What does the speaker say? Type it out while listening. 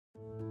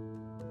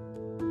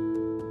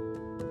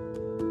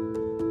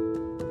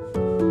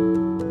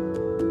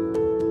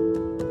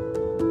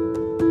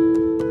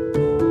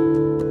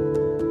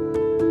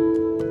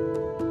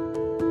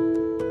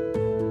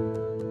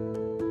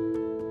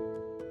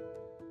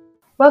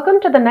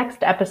Welcome to the next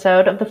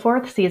episode of the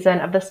fourth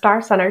season of the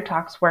Star Center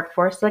Talks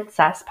Workforce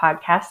Success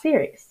podcast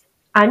series.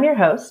 I'm your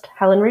host,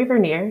 Helen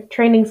Revernier,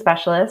 Training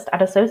Specialist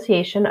at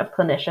Association of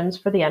Clinicians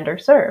for the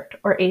Underserved,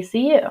 or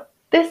ACU.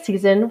 This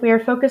season, we are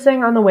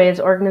focusing on the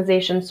ways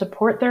organizations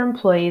support their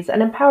employees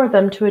and empower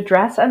them to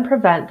address and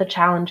prevent the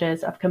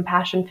challenges of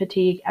compassion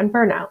fatigue and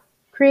burnout.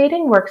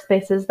 Creating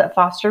workspaces that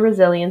foster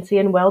resiliency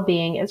and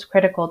well-being is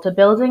critical to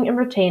building and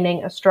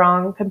retaining a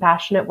strong,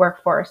 compassionate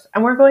workforce,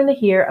 and we're going to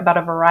hear about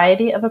a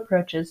variety of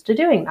approaches to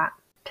doing that.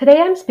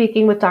 Today I'm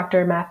speaking with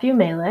Dr. Matthew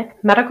Malik,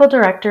 Medical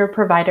Director of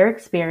Provider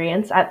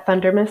Experience at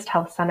Thundermist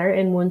Health Center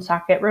in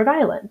Woonsocket, Rhode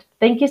Island.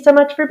 Thank you so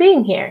much for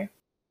being here.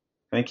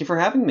 Thank you for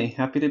having me.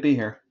 Happy to be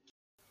here.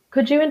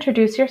 Could you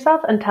introduce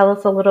yourself and tell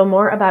us a little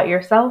more about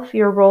yourself,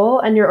 your role,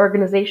 and your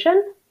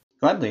organization?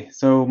 Gladly.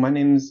 So my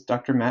name's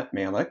Dr. Matt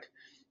Malik.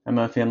 I'm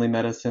a family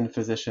medicine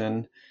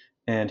physician,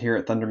 and here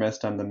at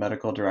Thundermist, I'm the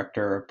Medical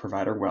Director of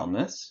Provider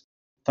Wellness.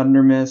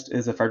 Thundermist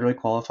is a federally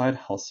qualified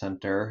health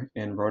center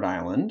in Rhode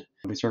Island.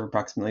 We serve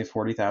approximately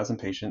 40,000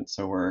 patients,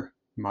 so we're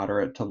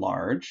moderate to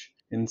large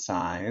in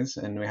size,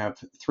 and we have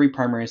 3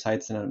 primary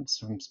sites and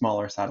some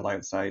smaller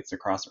satellite sites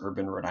across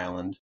urban Rhode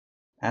Island.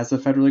 As a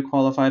federally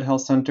qualified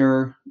health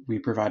center, we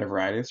provide a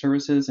variety of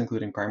services,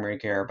 including primary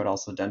care, but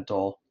also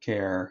dental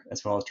care,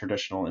 as well as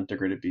traditional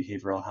integrated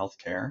behavioral health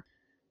care.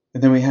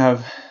 And then we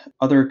have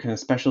other kind of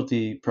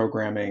specialty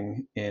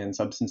programming in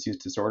substance use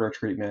disorder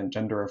treatment,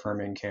 gender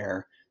affirming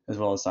care, as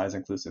well as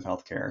size-inclusive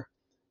healthcare.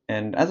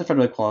 And as a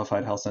federally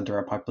qualified health center,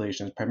 our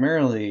population is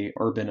primarily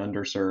urban,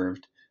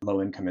 underserved,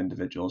 low-income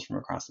individuals from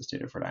across the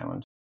state of Rhode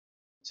Island.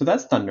 So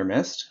that's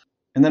Thundermist.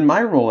 And then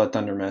my role at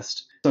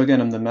Thundermist, so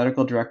again, I'm the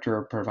Medical Director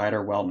of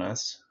Provider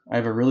Wellness. I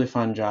have a really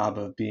fun job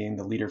of being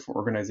the leader for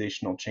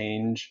organizational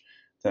change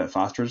that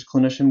fosters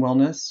clinician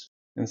wellness.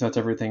 And so that's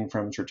everything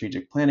from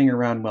strategic planning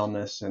around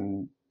wellness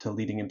and to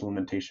leading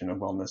implementation of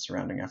wellness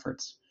surrounding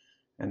efforts.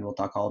 And we'll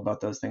talk all about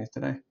those things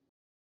today.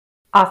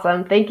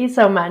 Awesome. Thank you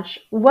so much.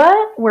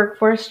 What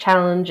workforce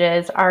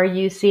challenges are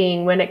you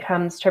seeing when it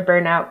comes to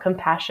burnout,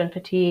 compassion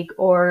fatigue,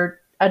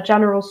 or a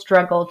general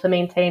struggle to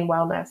maintain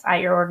wellness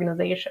at your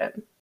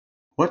organization?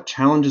 What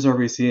challenges are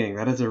we seeing?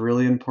 That is a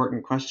really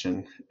important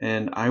question.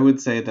 And I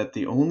would say that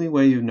the only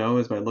way you know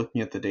is by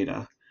looking at the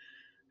data.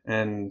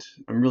 And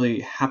I'm really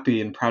happy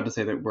and proud to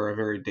say that we're a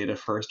very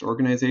data-first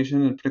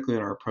organization, and particularly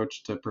in our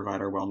approach to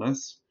provider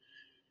wellness.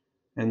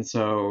 And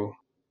so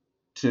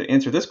to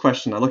answer this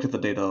question, I looked at the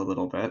data a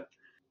little bit.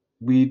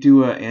 We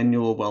do an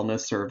annual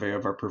wellness survey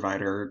of our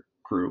provider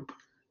group,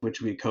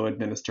 which we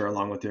co-administer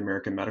along with the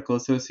American Medical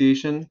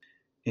Association.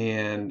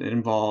 And it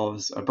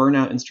involves a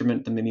burnout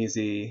instrument, the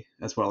Mini-Z,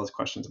 as well as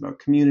questions about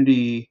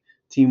community,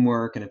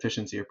 teamwork, and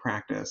efficiency of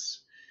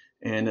practice.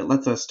 And it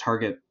lets us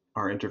target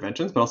our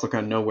interventions, but also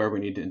kind of know where we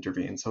need to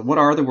intervene. So what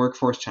are the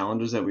workforce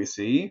challenges that we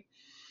see?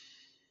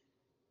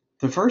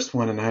 The first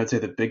one, and I would say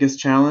the biggest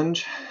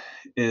challenge,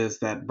 is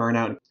that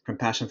burnout and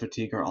compassion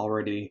fatigue are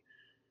already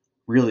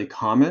really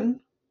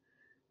common.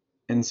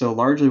 And so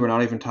largely we're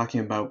not even talking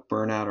about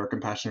burnout or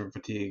compassion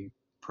fatigue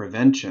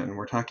prevention.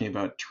 We're talking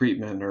about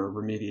treatment or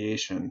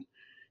remediation,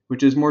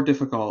 which is more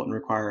difficult and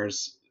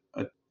requires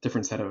a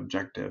different set of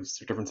objectives,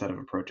 a different set of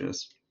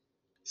approaches.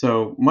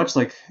 So much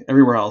like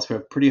everywhere else, we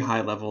have pretty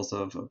high levels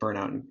of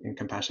burnout and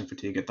compassion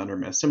fatigue at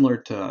Thundermist, similar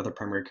to other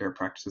primary care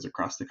practices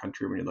across the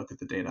country when you look at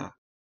the data.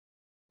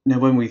 Now,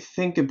 when we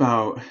think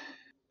about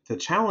the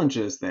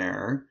challenges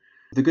there,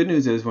 the good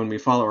news is when we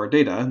follow our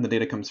data, and the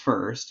data comes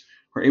first,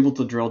 we're able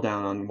to drill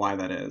down on why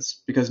that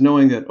is. Because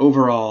knowing that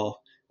overall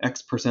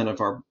X%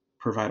 of our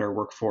provider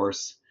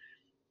workforce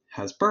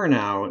has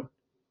burnout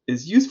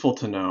is useful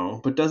to know,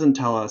 but doesn't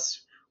tell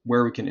us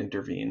where we can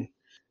intervene.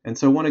 And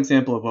so one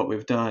example of what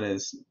we've done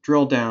is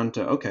drill down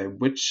to, okay,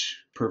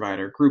 which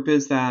provider group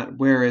is that?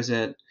 Where is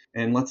it?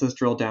 And lets us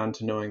drill down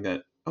to knowing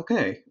that,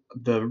 okay,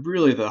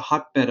 the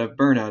hotbed of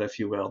burnout, if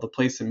you will, the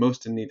place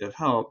most in need of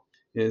help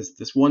is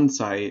this one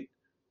site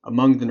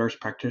among the nurse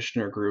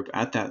practitioner group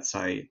at that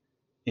site,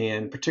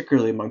 and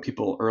particularly among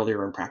people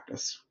earlier in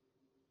practice.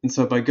 And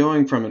so by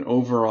going from an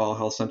overall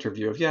health center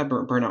view of, yeah,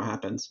 burnout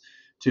happens,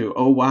 to,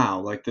 oh, wow,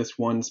 like this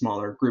one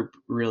smaller group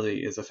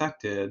really is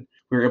affected,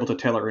 we were able to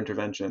tailor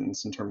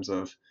interventions in terms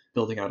of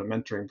building out a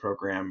mentoring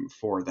program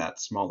for that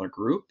smaller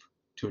group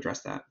to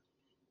address that.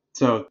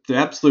 So the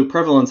absolute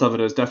prevalence of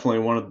it is definitely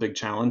one of the big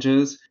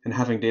challenges, and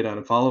having data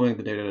and following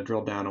the data to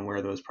drill down on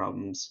where those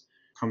problems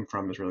come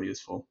from is really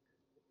useful.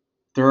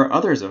 There are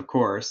others, of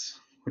course,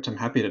 which I'm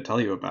happy to tell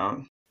you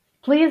about.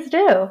 Please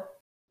do.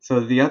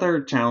 So the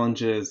other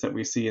challenges that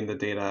we see in the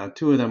data,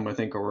 2 of them I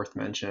think are worth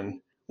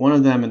mention. One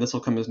of them, and this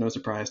will come as no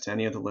surprise to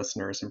any of the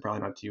listeners, and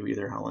probably not to you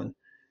either, Helen,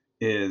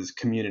 is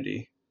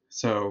community.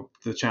 So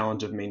the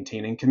challenge of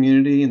maintaining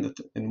community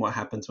and what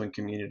happens when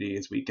community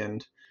is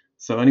weakened.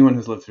 So anyone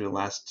who's lived through the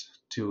last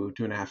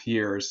 2.5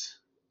 years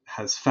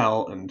has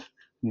felt and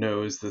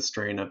knows the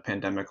strain of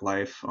pandemic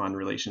life on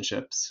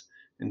relationships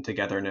and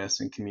togetherness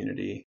and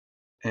community.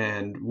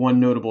 And one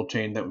notable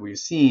change that we've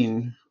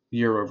seen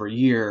year over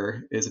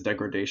year is a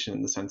degradation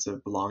in the sense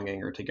of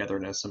belonging or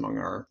togetherness among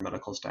our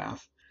medical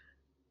staff.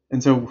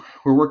 And so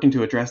we're working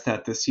to address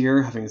that this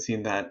year, having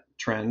seen that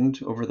trend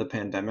over the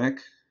pandemic.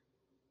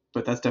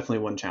 But that's definitely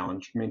one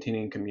challenge,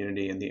 maintaining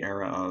community in the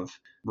era of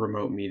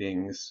remote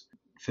meetings,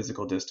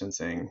 physical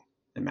distancing,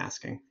 and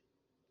masking.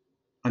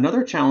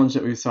 Another challenge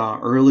that we saw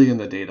early in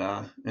the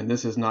data, and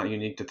this is not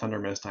unique to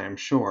ThunderMist, I am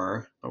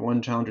sure, but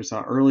one challenge we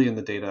saw early in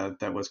the data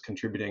that was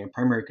contributing, a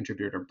primary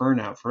contributor to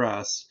burnout for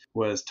us,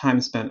 was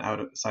time spent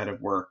outside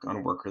of work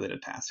on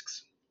work-related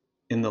tasks.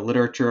 In the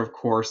literature, of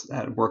course,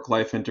 that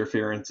work-life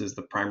interference is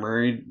the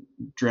primary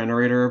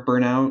generator of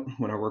burnout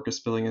when our work is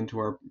spilling into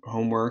our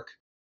homework.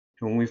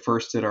 And when we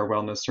first did our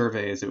wellness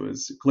surveys, it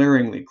was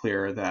glaringly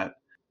clear that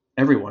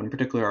everyone,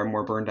 particularly our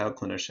more burned out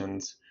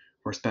clinicians,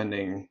 were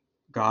spending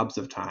gobs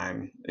of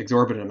time,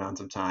 exorbitant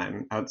amounts of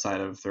time outside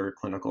of their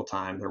clinical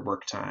time, their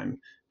work time,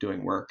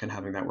 doing work and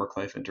having that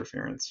work-life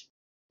interference.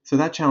 So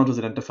that challenge was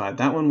identified.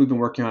 That one we've been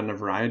working on in a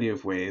variety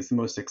of ways. The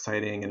most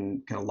exciting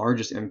and kind of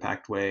largest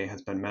impact way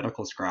has been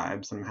medical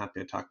scribes. I'm happy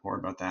to talk more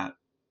about that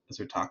as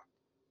we talk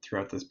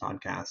throughout this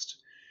podcast.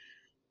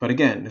 But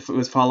again, if it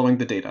was following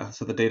the data,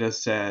 so the data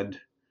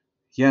said,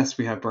 yes,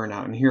 we have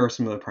burnout, and here are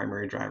some of the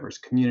primary drivers: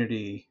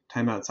 community,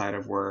 time outside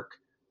of work,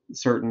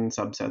 certain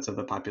subsets of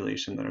the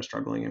population that are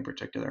struggling in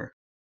particular.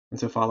 And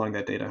so following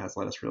that data has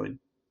let us really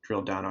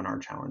drill down on our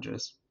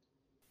challenges.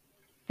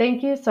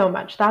 Thank you so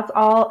much. That's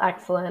all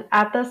excellent.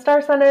 At the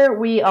Star Center,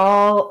 we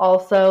all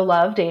also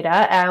love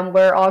data, and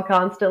we're all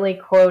constantly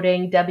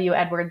quoting W.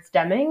 Edwards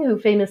Deming, who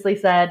famously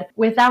said,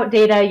 "Without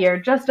data, you're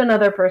just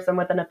another person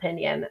with an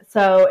opinion."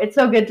 So it's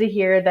so good to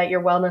hear that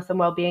your wellness and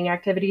well-being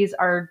activities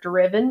are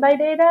driven by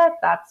data.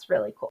 That's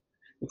really cool.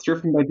 It's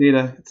driven by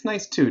data. It's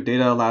nice too.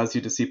 Data allows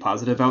you to see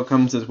positive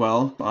outcomes as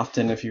well.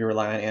 Often if you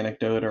rely on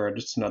anecdote or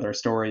just another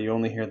story, you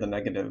only hear the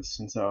negatives.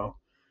 And so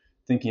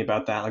thinking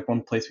about that, like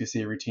one place we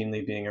see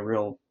routinely being a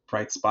real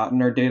bright spot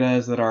in our data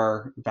is that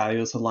our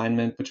values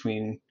alignment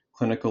between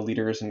clinical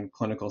leaders and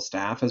clinical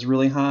staff is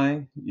really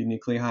high,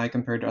 uniquely high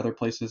compared to other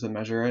places that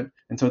measure it.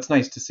 And so it's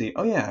nice to see,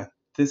 oh yeah,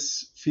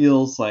 this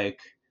feels like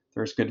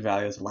there's good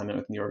values alignment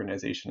within the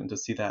organization, and to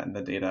see that in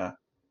the data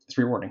is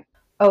rewarding.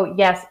 Oh,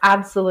 yes,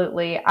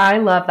 absolutely. I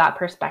love that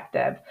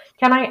perspective.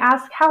 Can I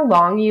ask how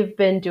long you've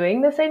been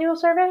doing this annual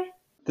survey?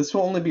 This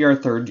will only be our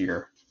third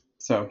year.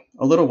 So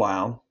a little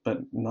while, but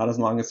not as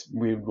long as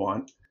we would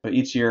want. But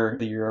each year,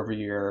 the year over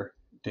year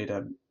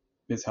data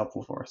is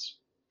helpful for us.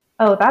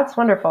 Oh, that's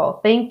wonderful.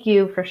 Thank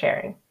you for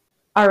sharing.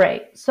 All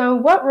right. So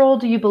what role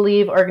do you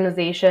believe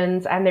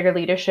organizations and their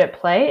leadership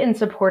play in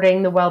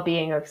supporting the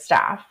well-being of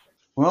staff?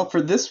 Well,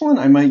 for this one,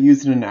 I might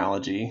use an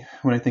analogy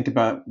when I think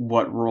about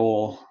what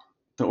role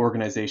the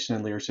organization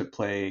and leadership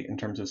play in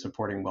terms of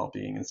supporting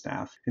well-being in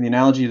staff. And the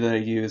analogy that I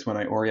use when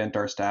I orient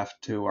our staff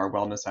to our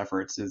wellness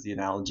efforts is the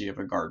analogy of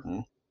a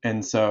garden.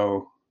 And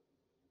so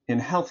in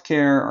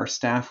healthcare, our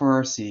staff are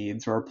our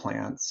seeds or our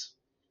plants,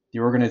 the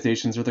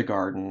organizations are the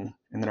garden,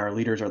 and then our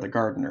leaders are the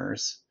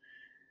gardeners.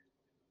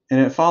 And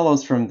it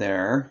follows from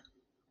there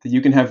that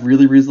you can have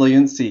really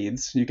resilient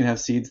seeds. You can have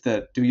seeds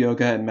that do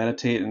yoga and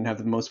meditate and have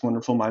the most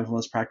wonderful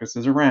mindfulness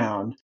practices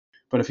around.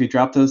 But if you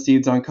drop those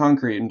seeds on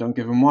concrete and don't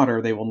give them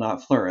water, they will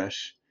not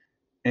flourish.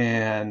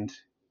 And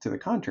to the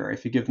contrary,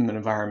 if you give them an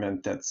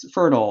environment that's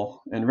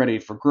fertile and ready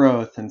for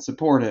growth and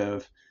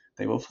supportive,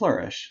 they will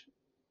flourish.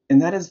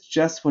 And that is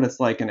just what it's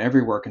like in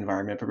every work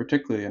environment, but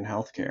particularly in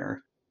healthcare.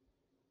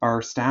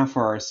 Our staff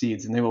are our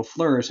seeds, and they will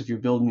flourish if you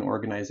build an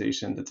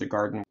organization that's a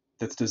garden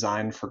that's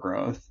designed for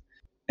growth.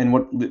 And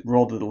what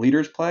role do the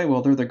leaders play?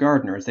 Well, they're the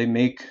gardeners. They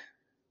make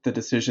the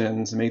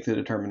decisions, make the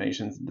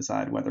determinations, and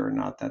decide whether or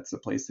not that's a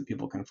place that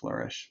people can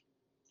flourish.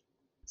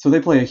 So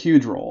they play a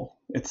huge role.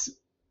 It's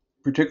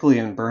particularly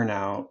in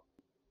burnout,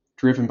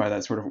 driven by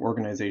that sort of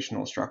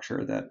organizational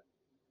structure that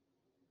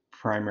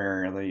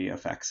primarily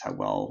affects how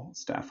well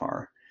staff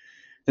are.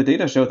 The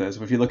data show this.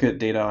 If you look at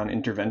data on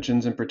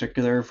interventions in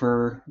particular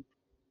for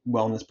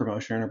wellness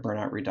promotion or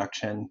burnout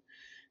reduction,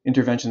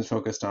 interventions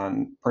focused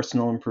on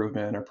personal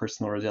improvement or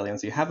personal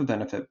resiliency have a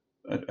benefit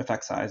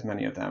effect size,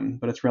 many of them,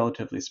 but it's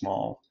relatively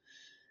small.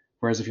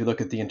 Whereas if you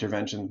look at the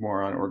interventions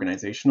more on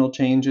organizational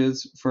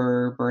changes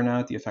for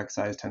burnout, the effect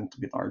size tends to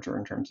be larger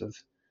in terms of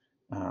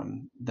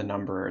the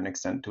number and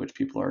extent to which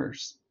people are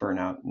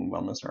burnout and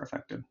wellness are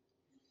affected.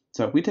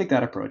 So we take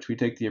that approach. We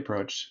take the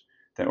approach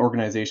that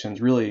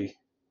organizations really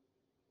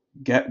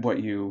get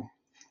what you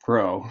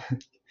grow,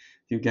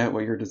 you get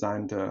what you're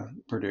designed to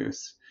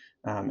produce,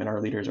 and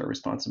our leaders are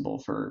responsible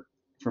for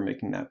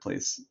making that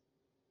place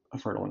a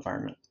fertile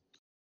environment.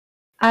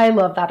 I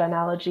love that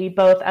analogy,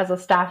 both as a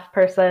staff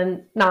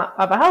person, not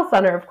of a health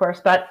center, of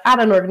course, but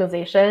at an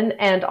organization,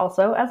 and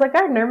also as a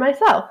gardener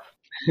myself.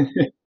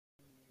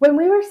 When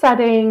we were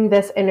setting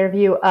this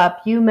interview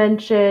up, you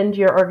mentioned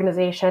your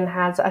organization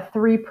has a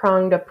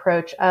three-pronged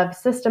approach of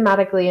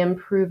systematically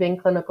improving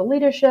clinical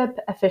leadership,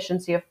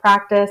 efficiency of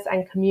practice,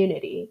 and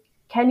community.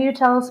 Can you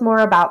tell us more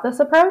about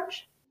this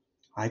approach?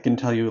 I can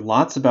tell you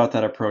lots about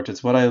that approach.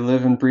 It's what I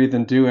live and breathe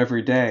and do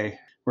every day.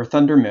 We're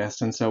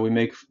ThunderMist, and so we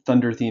make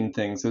thunder-themed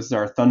things. This is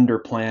our thunder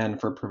plan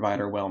for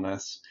provider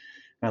wellness.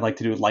 I like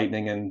to do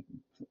lightning and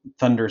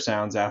thunder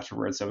sounds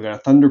afterwards. So we've got a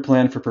thunder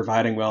plan for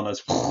providing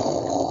wellness.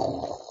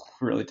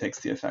 Really takes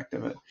the effect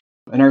of it.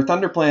 And our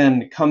thunder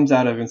plan comes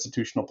out of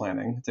institutional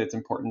planning. It's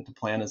important to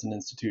plan as an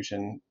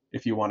institution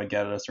if you want to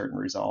get at a certain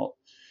result.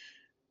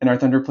 And our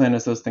thunder plan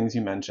is those things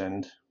you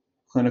mentioned: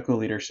 clinical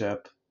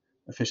leadership,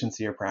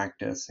 efficiency of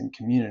practice, and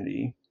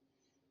community.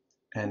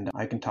 And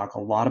I can talk a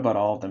lot about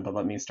all of them, but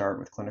let me start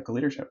with clinical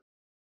leadership.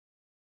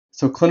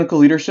 So clinical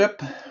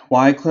leadership,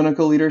 why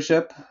clinical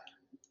leadership?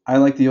 I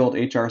like the old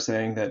HR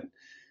saying that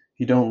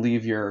you don't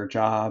leave your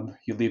job,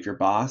 you leave your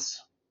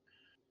boss.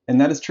 And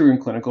that is true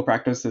in clinical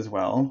practice as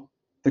well.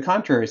 The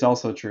contrary is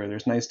also true.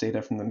 There's nice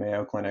data from the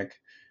Mayo Clinic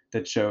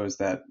that shows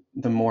that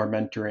the more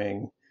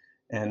mentoring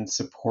and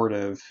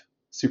supportive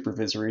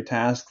supervisory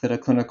task that a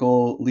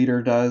clinical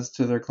leader does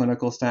to their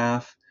clinical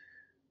staff,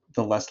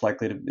 the less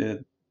likely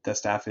the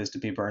staff is to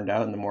be burned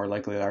out and the more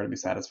likely they are to be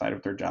satisfied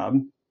with their job.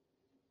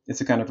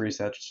 It's a kind of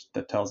research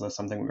that tells us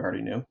something we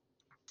already knew.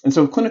 And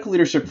so clinical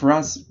leadership for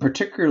us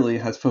particularly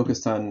has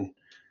focused on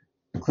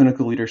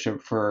clinical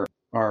leadership for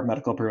our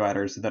medical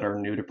providers that are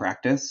new to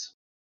practice,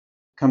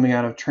 coming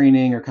out of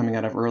training or coming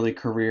out of early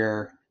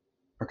career,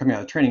 or coming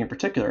out of training in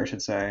particular, I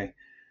should say.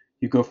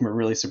 You go from a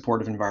really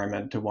supportive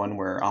environment to one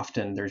where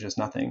often there's just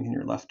nothing and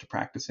you're left to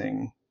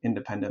practicing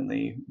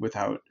independently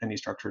without any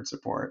structured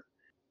support.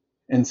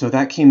 And so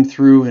that came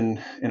through in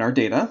our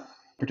data,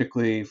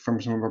 particularly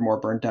from some of our more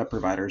burnt out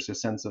providers, a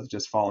sense of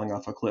just falling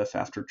off a cliff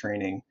after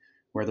training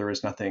where there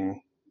is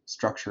nothing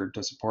structured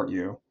to support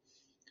you.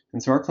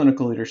 And so our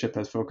clinical leadership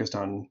has focused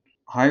on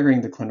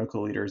hiring the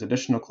clinical leaders,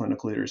 additional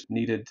clinical leaders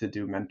needed to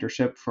do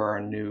mentorship for our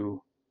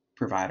new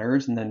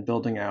providers, and then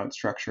building out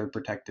structured,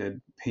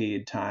 protected,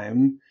 paid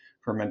time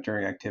for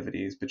mentoring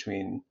activities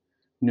between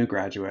new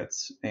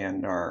graduates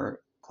and our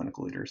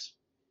clinical leaders.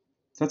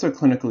 So that's what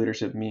clinical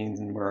leadership means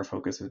and where our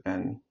focus has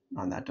been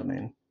on that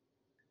domain.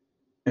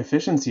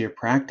 Efficiency of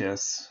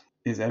practice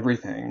is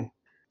everything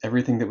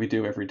that we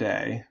do every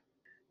day.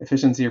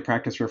 Efficiency of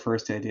practice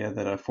refers to the idea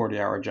that a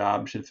 40-hour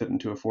job should fit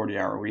into a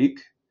 40-hour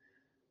week,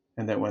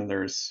 and that when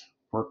there's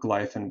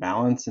work-life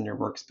imbalance and your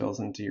work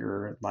spills into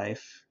your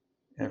life,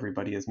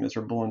 everybody is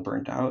miserable and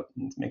burnt out,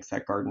 and makes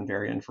that garden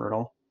very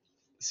infertile.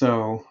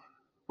 So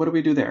what do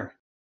we do there?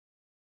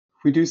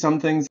 We do some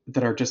things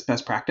that are just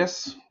best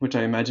practice, which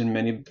I imagine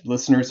many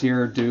listeners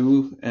here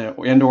do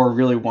and or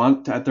really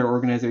want at their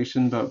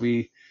organization, but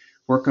we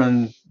work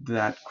on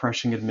that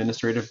crushing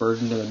administrative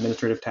burden and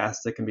administrative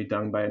tasks that can be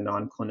done by a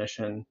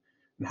non-clinician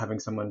and having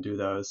someone do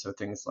those. So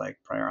things like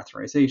prior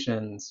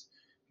authorizations,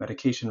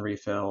 medication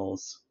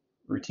refills,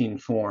 routine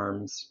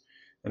forms,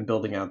 and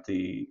building out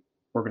the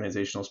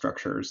organizational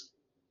structures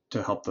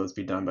to help those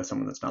be done by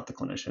someone that's not the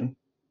clinician.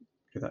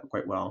 Do that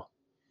quite well.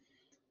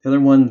 The other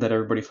one that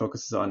everybody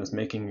focuses on is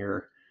making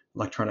your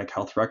electronic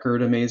health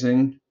record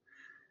amazing.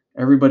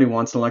 Everybody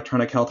wants an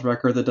electronic health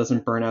record that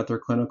doesn't burn out their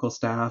clinical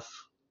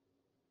staff.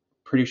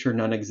 Pretty sure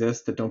none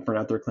exist that don't burn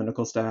out their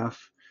clinical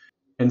staff.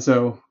 And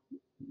so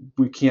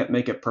we can't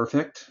make it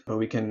perfect, but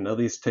we can at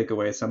least take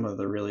away some of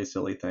the really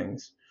silly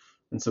things.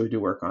 And so we do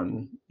work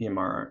on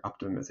EMR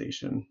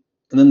optimization.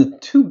 And then the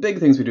two big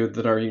things we do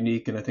that are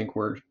unique and I think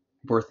were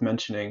worth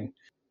mentioning.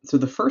 So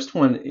the first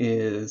one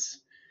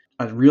is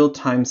a real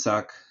time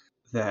suck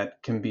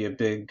that can be a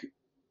big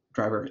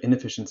driver of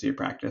inefficiency of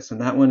practice.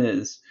 And that one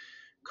is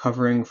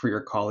covering for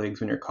your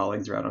colleagues when your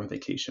colleagues are out on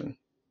vacation.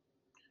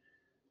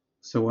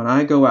 So when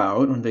I go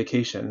out on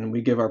vacation,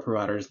 we give our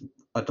providers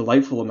a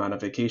delightful amount of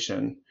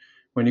vacation.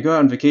 When you go out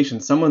on vacation,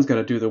 someone's got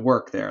to do the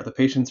work there. The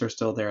patients are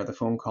still there. The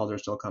phone calls are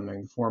still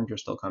coming. The forms are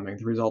still coming.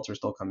 The results are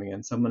still coming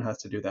in. Someone has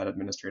to do that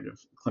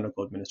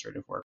clinical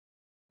administrative work.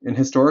 And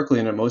historically,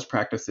 and in most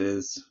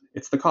practices,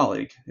 it's the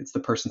colleague. It's the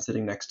person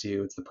sitting next to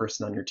you. It's the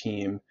person on your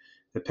team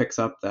that picks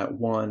up that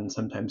 1,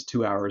 sometimes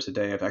 2 hours a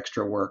day of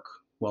extra work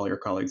while your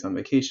colleague's on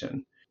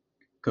vacation.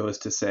 Goes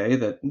to say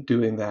that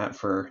doing that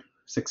for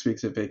 6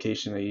 weeks of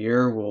vacation a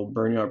year will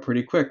burn you out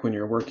pretty quick when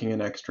you're working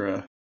an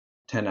extra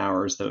 10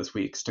 hours those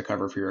weeks to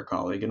cover for your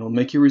colleague, and it'll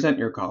make you resent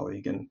your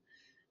colleague. And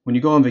when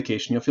you go on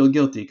vacation, you'll feel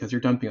guilty because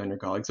you're dumping on your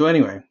colleague. So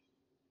anyway,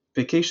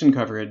 vacation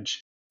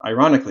coverage,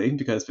 ironically,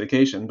 because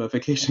vacation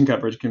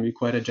coverage can be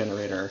quite a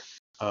generator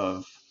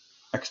of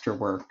extra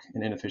work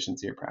and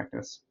inefficiency of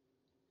practice.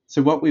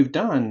 So what we've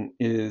done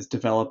is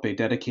develop a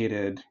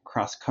dedicated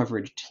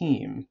cross-coverage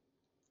team.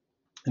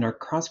 And our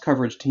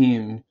cross-coverage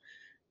team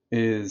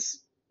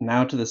is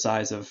now to the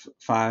size of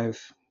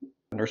 5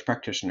 nurse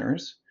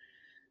practitioners.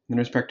 The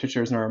nurse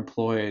practitioners are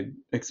employed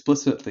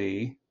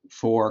explicitly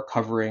for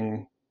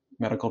covering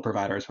medical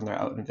providers when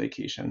they're out on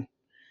vacation.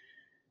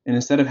 And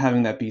instead of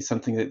having that be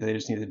something that they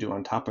just need to do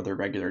on top of their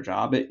regular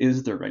job, it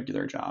is their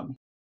regular job.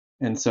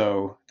 And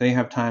so they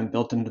have time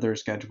built into their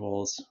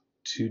schedules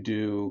to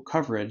do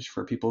coverage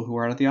for people who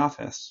are out of the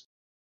office.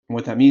 And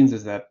what that means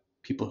is that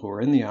people who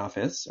are in the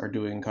office are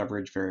doing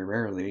coverage very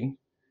rarely.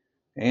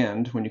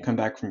 And when you come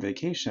back from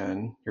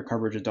vacation, your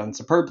coverage is done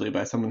superbly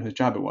by someone whose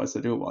job it was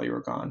to do it while you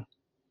were gone.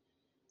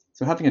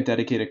 So having a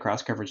dedicated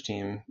cross-coverage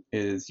team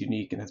is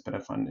unique and has been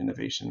a fun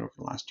innovation over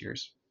the last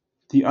years.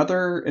 The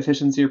other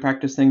efficiency or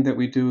practice thing that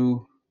we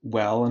do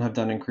well and have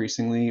done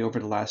increasingly over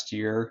the last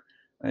year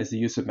is the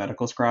use of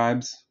medical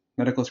scribes.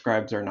 Medical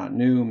scribes are not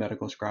new,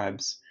 medical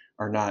scribes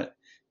are not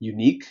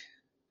unique,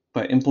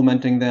 but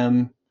implementing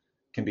them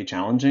can be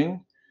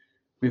challenging.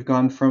 We've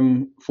gone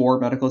from 4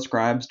 medical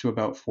scribes to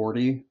about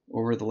 40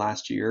 over the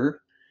last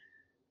year,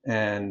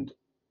 and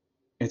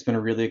it's been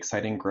a really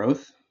exciting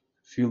growth.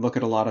 If you look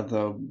at a lot of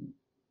the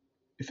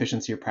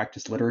efficiency of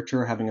practice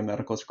literature, having a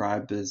medical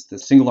scribe is the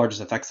single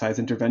largest effect size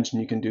intervention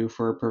you can do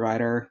for a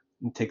provider.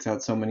 It takes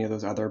out so many of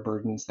those other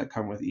burdens that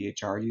come with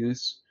EHR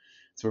use.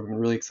 So we've been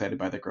really excited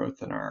by the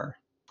growth in our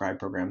scribe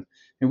program.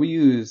 And we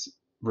use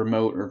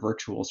remote or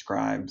virtual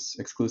scribes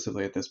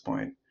exclusively at this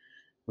point,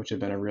 which have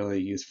been a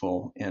really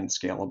useful and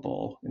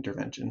scalable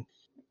intervention.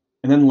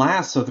 And then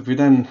last, so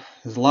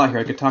there's a lot here.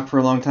 I could talk for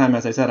a long time.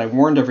 As I said, I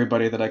warned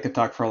everybody that I could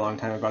talk for a long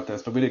time about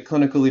this, but we did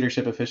clinical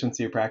leadership,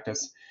 efficiency of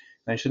practice,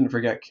 and I shouldn't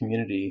forget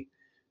community.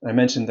 And I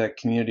mentioned that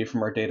community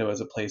from our data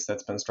is a place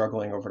that's been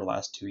struggling over the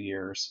last 2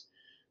 years.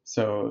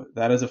 So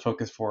that is a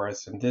focus for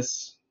us in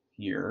this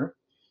year.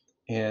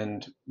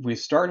 And we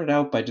started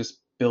out by just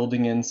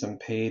building in some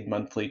paid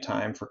monthly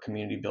time for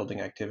community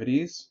building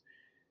activities.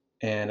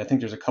 And I think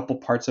there's a couple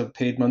parts of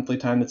paid monthly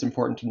time that's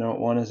important to note.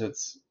 One is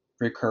it's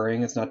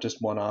recurring, it's not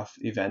just one-off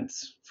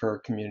events for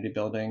community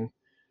building.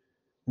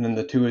 And then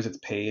the two is it's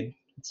paid.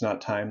 It's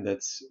not time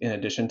that's in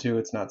addition to.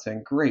 It's not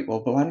saying, great, well,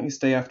 but why don't you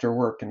stay after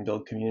work and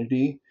build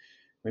community?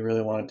 We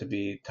really want it to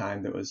be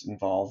time that was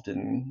involved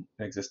in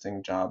an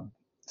existing job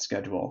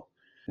schedule.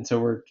 And so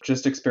we're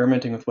just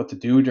experimenting with what to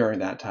do during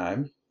that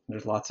time.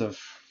 There's lots of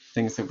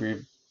things that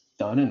we've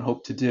done and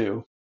hope to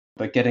do,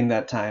 but getting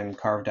that time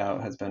carved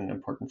out has been an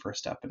important first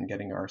step in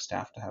getting our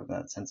staff to have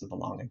that sense of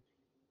belonging.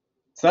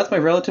 So that's my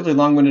relatively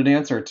long-winded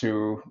answer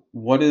to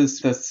what is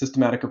the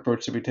systematic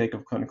approach that we take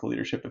of clinical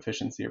leadership,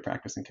 efficiency, or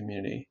practice in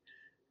community.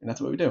 And that's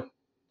what we do.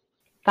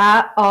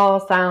 That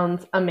all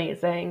sounds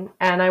amazing,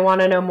 and I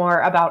want to know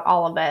more about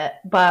all of it,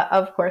 but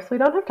of course we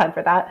don't have time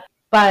for that.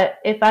 But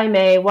if I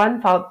may,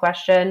 one follow-up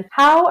question,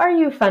 how are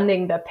you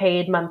funding the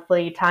paid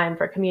monthly time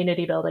for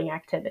community building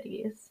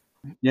activities?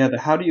 Yeah, the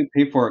how do you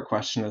pay for it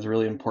question is a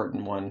really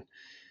important one.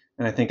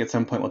 And I think at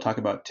some point we'll talk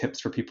about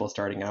tips for people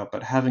starting out,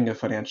 but having a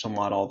financial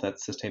model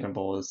that's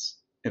sustainable is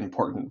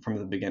important from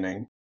the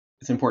beginning.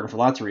 It's important for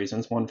lots of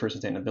reasons. One, for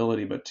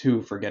sustainability, but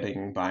two, for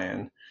getting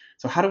buy-in.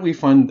 So how do we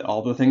fund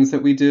all the things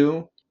that we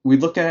do? We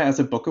look at it as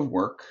a book of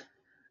work.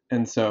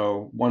 And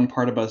so one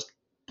part of us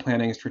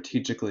planning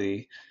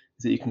strategically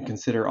is that you can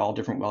consider all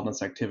different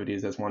wellness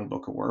activities as one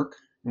book of work.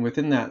 And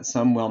within that,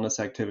 some wellness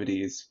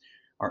activities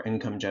are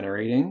income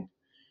generating.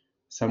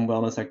 Some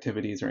wellness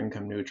activities are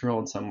income neutral,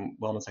 and some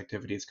wellness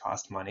activities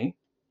cost money.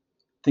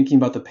 Thinking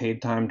about the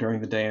paid time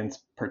during the day in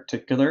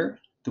particular,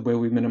 the way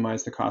we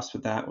minimized the cost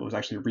with that was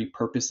actually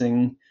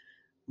repurposing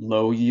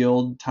low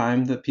yield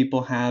time that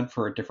people had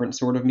for a different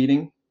sort of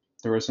meeting.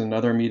 There was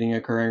another meeting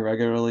occurring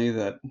regularly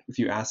that if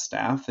you ask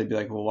staff, they'd be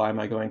like, well, why am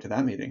I going to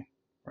that meeting?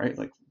 Right?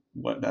 Like,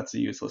 what? That's a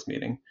useless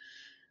meeting.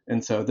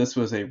 And so this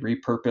was a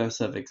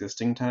repurpose of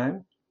existing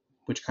time,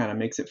 which kind of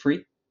makes it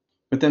free.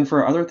 But then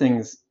for other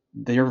things,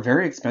 they are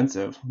very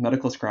expensive.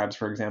 Medical scribes,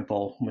 for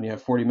example, when you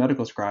have 40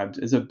 medical scribes,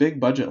 is a big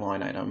budget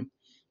line item.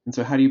 And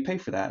so how do you pay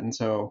for that? And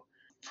so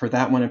for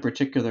that one in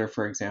particular,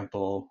 for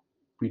example,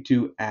 we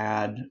do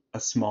add a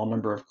small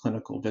number of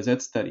clinical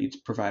visits that each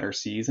provider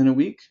sees in a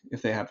week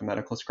if they have a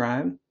medical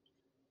scribe,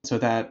 so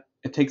that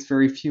it takes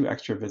very few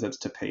extra visits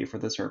to pay for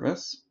the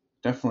service.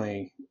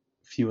 Definitely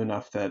few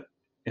enough that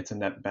it's a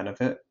net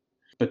benefit.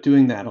 But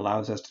doing that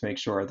allows us to make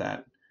sure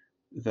that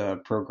the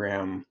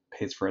program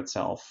pays for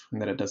itself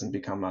and that it doesn't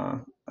become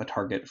a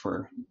target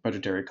for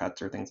budgetary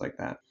cuts or things like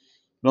that.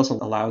 It also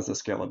allows the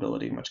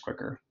scalability much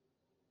quicker.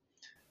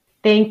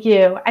 Thank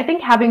you. I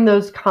think having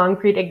those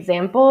concrete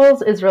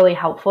examples is really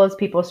helpful as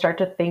people start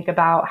to think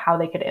about how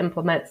they could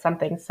implement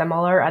something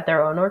similar at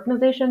their own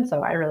organization.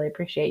 So I really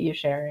appreciate you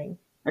sharing.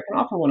 I can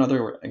offer one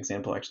other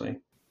example, actually.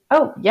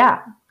 Oh, yeah,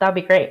 that'd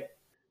be great.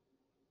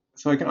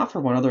 So I can offer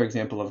one other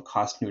example of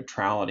cost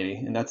neutrality,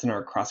 and that's in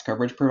our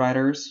cross-coverage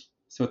providers.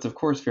 So it's, of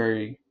course,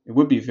 it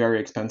would be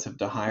very expensive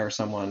to hire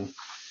someone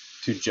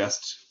to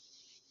just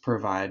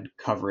provide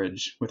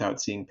coverage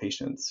without seeing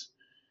patients.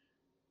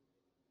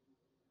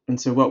 And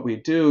so what we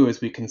do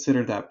is we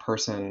consider that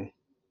person's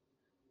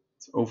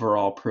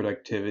overall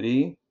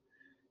productivity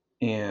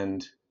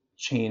and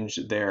change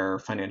their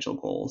financial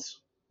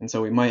goals. And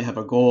so we might have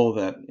a goal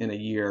that in a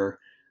year,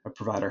 a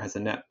provider has a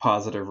net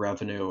positive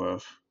revenue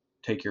of,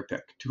 take your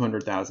pick,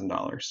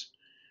 $200,000,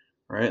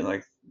 right?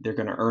 Like they're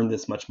going to earn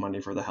this much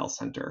money for the health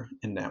center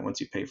in that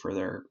once you pay for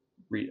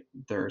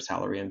their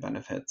salary and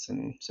benefits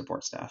and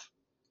support staff.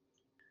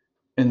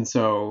 And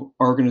so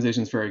our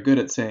organization is very good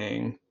at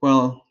saying,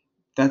 well,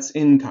 that's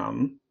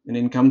income, and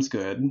income's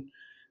good,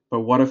 but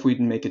what if we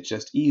can make it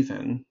just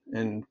even?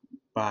 And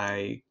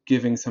by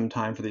giving some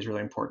time for these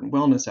really important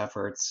wellness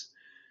efforts,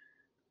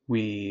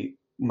 we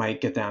might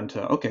get down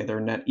to, okay,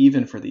 they're net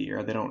even for the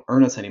year. They don't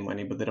earn us any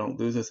money, but they don't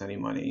lose us any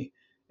money.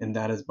 And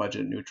that is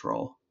budget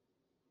neutral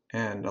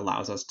and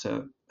allows us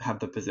to have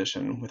the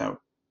position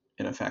without,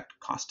 in effect,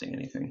 costing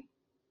anything.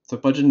 So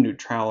budget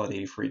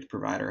neutrality for each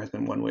provider has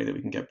been one way that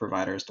we can get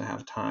providers to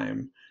have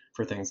time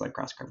for things like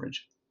cross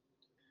coverage.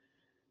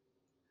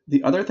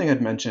 The other thing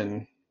I'd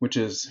mention, which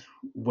is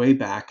way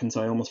back, and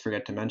so I almost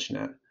forget to mention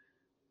it,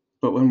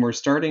 but when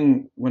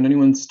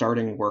anyone's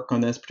starting work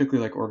on this,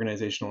 particularly like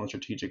organizational and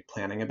strategic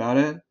planning about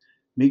it,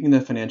 making the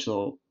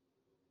financial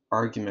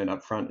argument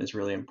up front is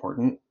really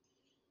important.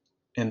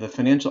 And the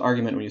financial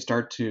argument, when you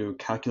start to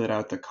calculate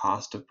out the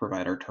cost of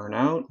provider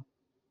turnout,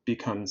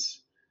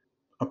 becomes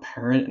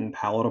apparent and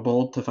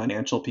palatable to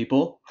financial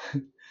people.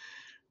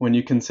 When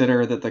you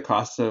consider that the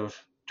cost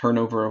of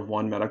turnover of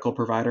one medical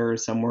provider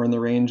is somewhere in the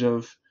range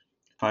of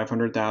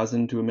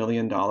 $500,000 to $1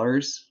 million,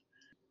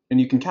 and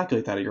you can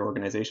calculate that at your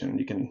organization.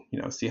 You can,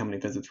 see how many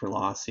visits were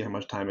lost, see how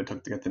much time it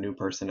took to get the new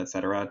person, et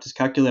cetera. Just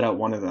calculate out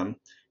one of them.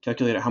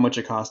 Calculate out how much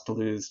it costs to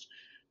lose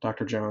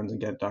Dr. Jones and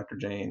get Dr.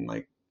 Jane.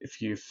 Like,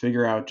 if you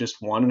figure out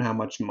just one and how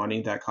much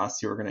money that costs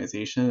the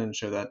organization and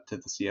show that to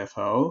the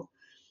CFO,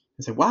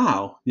 and say,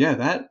 wow,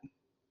 yeah,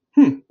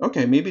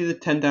 okay, maybe the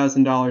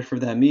 $10,000 for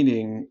that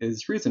meeting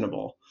is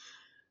reasonable.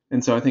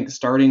 And so I think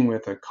starting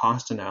with a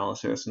cost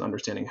analysis and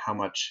understanding how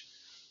much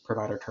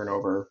provider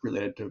turnover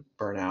related to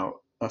burnout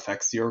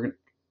affects the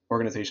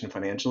organization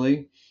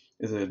financially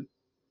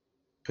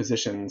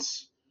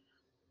positions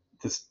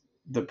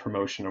the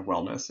promotion of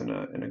wellness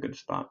in a good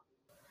spot.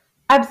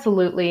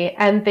 Absolutely.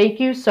 And thank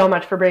you so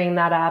much for bringing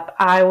that up.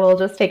 I will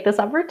just take this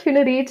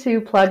opportunity to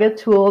plug a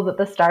tool that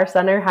the Star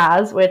Center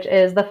has, which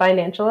is the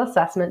financial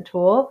assessment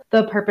tool,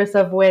 the purpose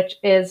of which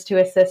is to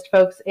assist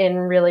folks in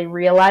really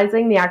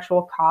realizing the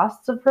actual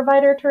costs of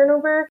provider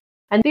turnover.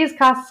 And these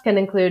costs can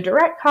include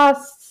direct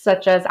costs,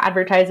 such as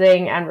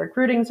advertising and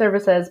recruiting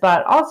services,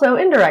 but also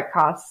indirect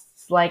costs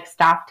like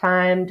staff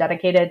time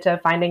dedicated to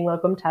finding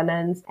locum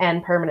tenens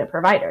and permanent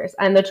providers.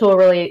 And the tool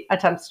really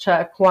attempts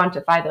to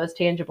quantify those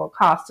tangible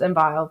costs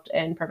involved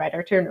in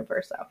provider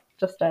turnover. So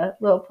just a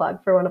little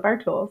plug for one of our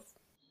tools.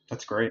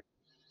 That's great.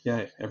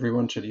 Yeah,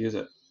 everyone should use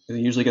it. It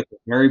usually gets a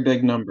very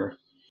big number.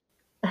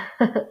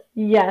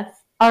 Yes.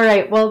 All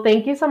right. Well,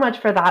 thank you so much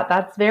for that.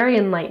 That's very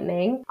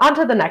enlightening. On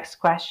to the next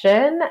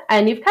question.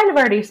 And you've kind of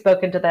already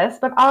spoken to this,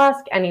 but I'll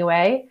ask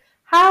anyway.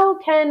 How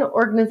can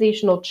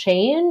organizational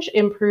change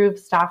improve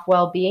staff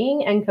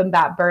well-being and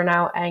combat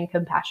burnout and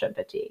compassion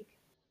fatigue?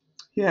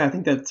 Yeah, I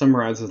think that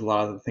summarizes a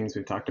lot of the things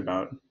we've talked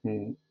about.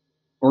 And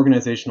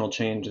organizational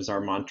change is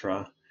our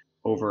mantra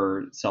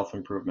over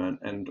self-improvement,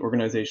 and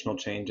organizational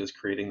change is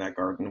creating that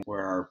garden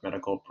where our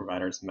medical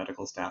providers and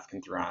medical staff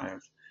can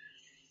thrive.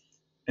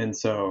 And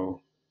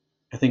so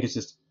I think it's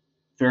just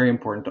very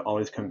important to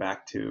always come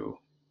back to,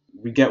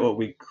 we get what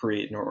we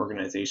create in our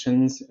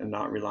organizations and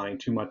not relying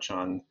too much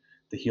on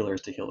the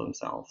healers to heal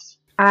themselves.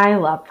 I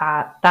love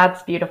that.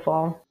 That's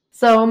beautiful.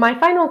 So my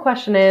final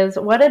question is,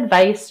 what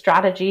advice,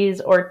 strategies,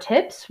 or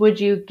tips would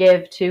you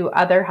give to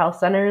other health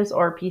centers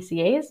or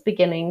PCAs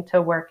beginning to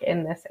work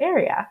in this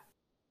area?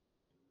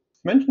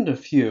 I mentioned a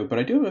few, but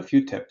I do have a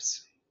few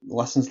tips,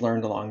 lessons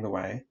learned along the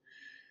way.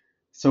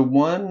 So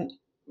one,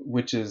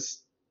 which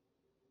is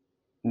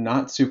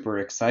not super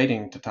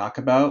exciting to talk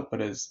about,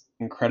 but is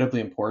incredibly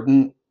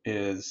important,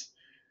 is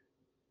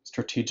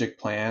strategic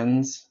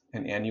plans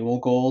and annual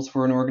goals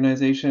for an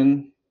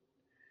organization.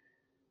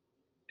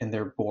 And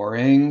they're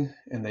boring,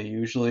 and they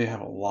usually have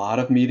a lot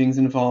of meetings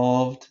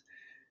involved.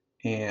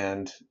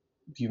 And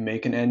you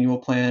make an annual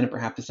plan, and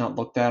perhaps it's not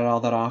looked at all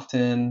that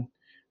often.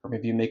 Or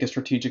maybe you make a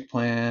strategic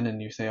plan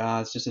and you say,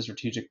 it's just a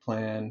strategic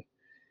plan.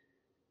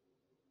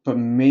 But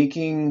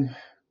making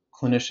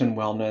clinician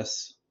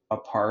wellness a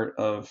part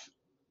of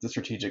the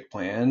strategic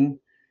plan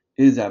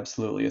is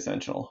absolutely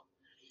essential.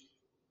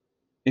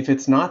 If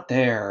it's not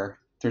there,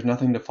 there's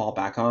nothing to fall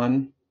back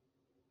on.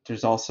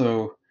 There's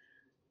also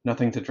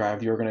nothing to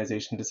drive the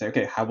organization to say,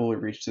 okay, how will we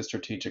reach the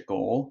strategic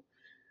goal?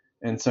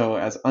 And so,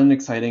 as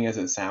unexciting as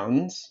it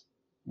sounds,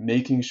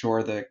 making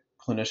sure that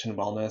clinician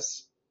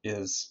wellness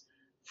is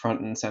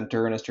front and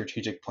center in a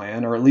strategic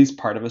plan, or at least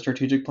part of a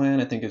strategic plan,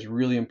 I think is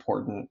really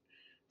important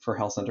for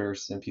health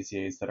centers and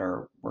PCAs that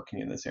are working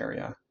in this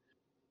area.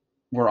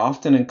 We're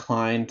often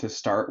inclined to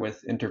start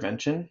with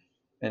intervention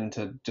and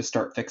to just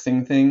start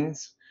fixing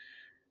things.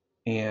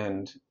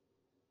 And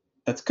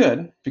that's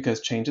good because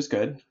change is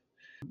good,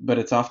 but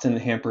it's often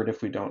hampered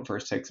if we don't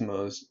first take some of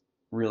those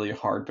really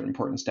hard but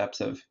important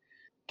steps of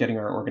getting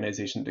our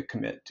organization to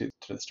commit to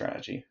the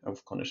strategy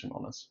of clinician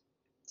wellness.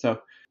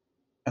 So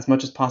as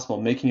much as possible,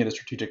 making it a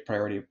strategic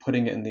priority,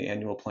 putting it in the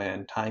annual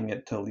plan, tying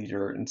it to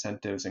leader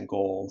incentives and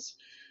goals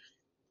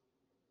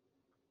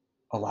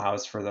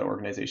allows for the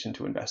organization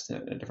to invest in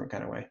it in a different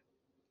kind of way.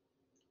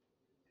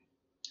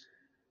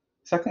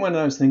 Second one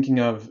that I was thinking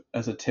of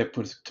as a tip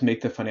was to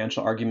make the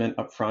financial argument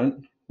up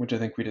front, which I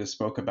think we just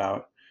spoke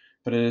about.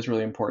 But it is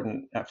really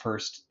important at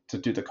first to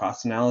do the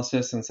cost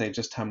analysis and say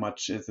just how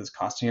much is this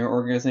costing your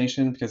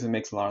organization, because it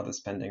makes a lot of the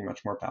spending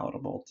much more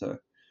palatable to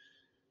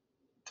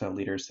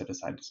leaders to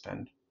decide to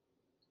spend.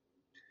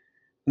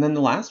 And then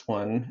the last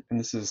one, and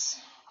this is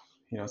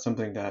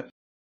something that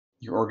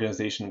your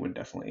organization would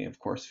definitely, of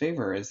course,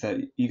 favor, is that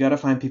you got to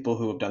find people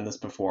who have done this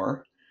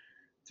before.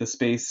 The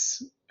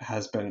space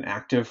has been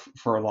active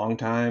for a long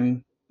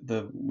time,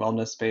 the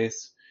wellness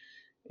space,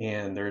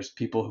 and there's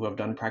people who have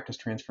done practice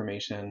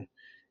transformation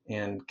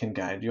and can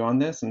guide you on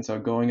this. And so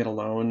going it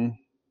alone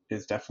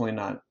is definitely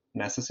not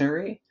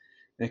necessary.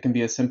 It can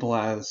be as simple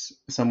as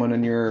someone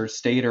in your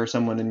state or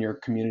someone in your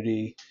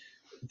community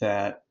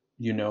that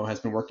has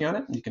been working on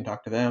it. You can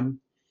talk to them.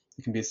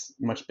 It can be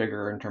much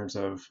bigger in terms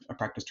of a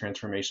practice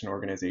transformation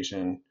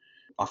organization,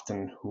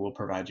 often who will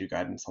provide you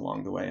guidance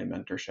along the way and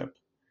mentorship.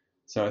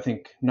 So I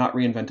think not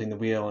reinventing the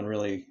wheel and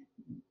really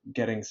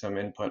getting some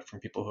input from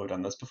people who have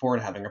done this before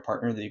and having a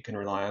partner that you can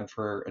rely on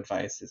for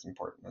advice is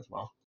important as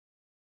well.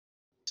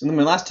 So then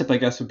my last tip, I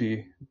guess, would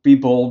be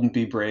bold and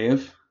be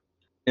brave.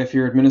 If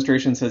your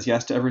administration says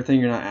yes to everything,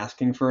 you're not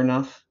asking for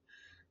enough.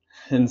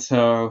 And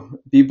so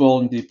be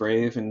bold and be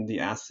brave in the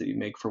asks that you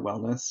make for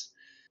wellness.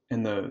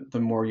 And the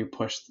more you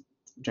push,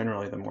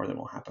 generally, the more that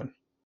will happen.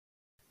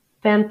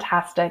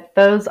 Fantastic.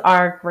 Those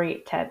are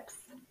great tips.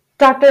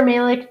 Dr.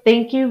 Malik,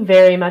 thank you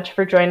very much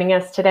for joining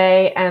us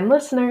today, and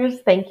listeners,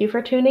 thank you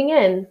for tuning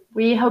in.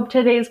 We hope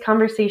today's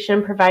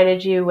conversation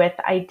provided you with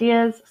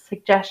ideas,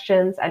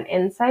 suggestions, and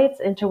insights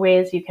into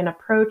ways you can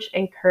approach,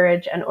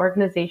 encourage, and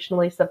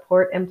organizationally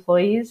support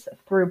employees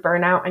through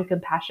burnout and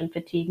compassion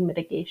fatigue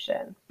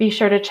mitigation. Be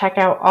sure to check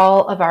out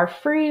all of our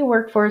free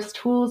workforce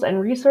tools and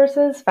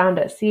resources found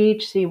at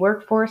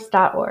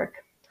chcworkforce.org.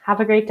 Have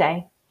a great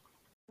day.